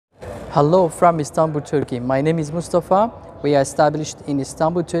Hello from Istanbul, Turkey. My name is Mustafa. We are established in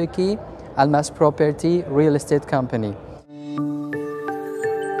Istanbul, Turkey, Almas Property real estate company.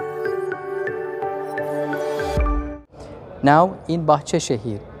 Now in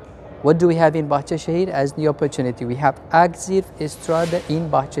Bahçeşehir. What do we have in Bahçeşehir as new opportunity? We have Akzif Estrada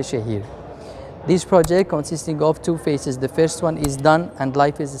in Bahçeşehir. This project consisting of two phases. The first one is done and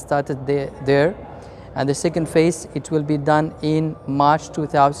life is started there. And the second phase, it will be done in March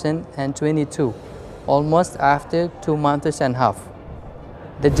 2022, almost after 2 months and a half.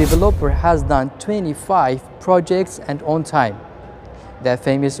 The developer has done 25 projects and on time. They're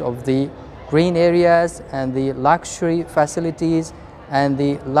famous of the green areas and the luxury facilities and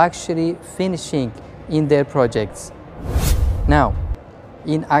the luxury finishing in their projects. Now,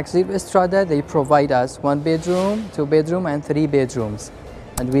 in Akzif Estrada, they provide us 1 bedroom, 2 bedroom and 3 bedrooms,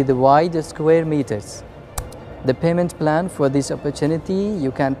 and with the wide square meters. The payment plan for this opportunity,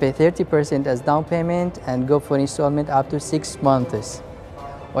 you can pay 30% as down payment and go for installment up to 6 months.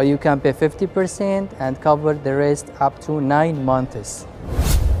 Or you can pay 50% and cover the rest up to 9 months.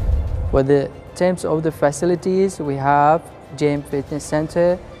 For the terms of the facilities, we have gym fitness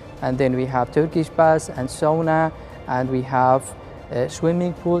center, and then we have Turkish baths and sauna, and we have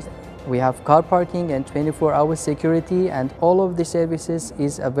swimming pools, we have car parking and 24-hour security, and all of the services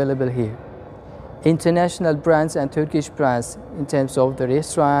is available here. International brands and Turkish brands in terms of the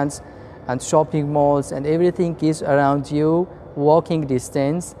restaurants and shopping malls and everything is around you, walking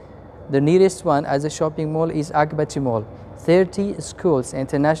distance. The nearest one as a shopping mall is Akbati Mall. 30 schools,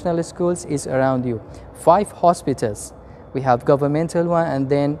 international schools is around you. 5 hospitals. We have governmental one and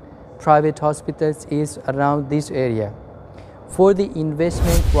then private hospitals is around this area. For the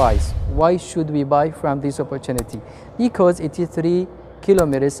investment wise, why should we buy from this opportunity? Because it is 3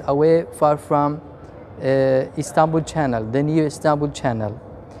 kilometers away far from Istanbul Channel, the new Istanbul Channel,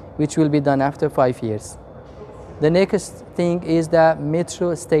 which will be done after 5 years. The next thing is the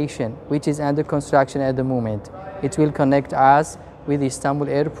metro station, which is under construction at the moment. It will connect us with Istanbul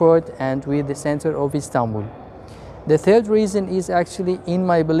Airport and with the center of Istanbul. The third reason is actually, in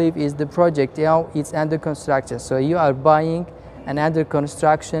my belief, is the project now it's under construction. So you are buying an under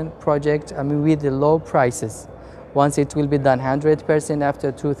construction project, with the low prices. Once it will be done 100%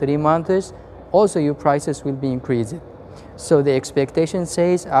 after 2-3 months, also your prices will be increased. So the expectation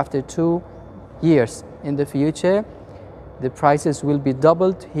says after 2 years in the future, the prices will be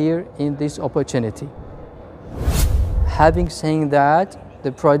doubled here in this opportunity. Having said that,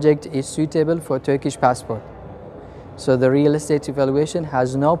 the project is suitable for Turkish passport. So the real estate evaluation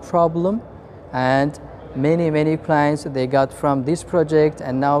has no problem, and many clients they got from this project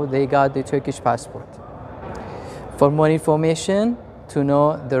and now they got the Turkish passport. For more information, to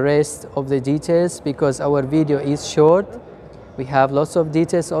know the rest of the details, because our video is short, we have lots of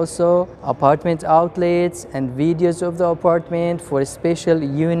details also, apartment outlets and videos of the apartment for special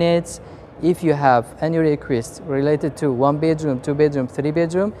units. If you have any requests related to 1 bedroom, 2 bedroom, 3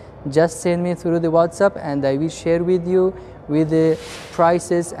 bedroom, just send me through the WhatsApp and I will share with you with the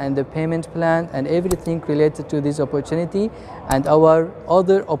prices and the payment plan and everything related to this opportunity and our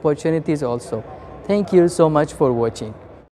other opportunities also. Thank you so much for watching.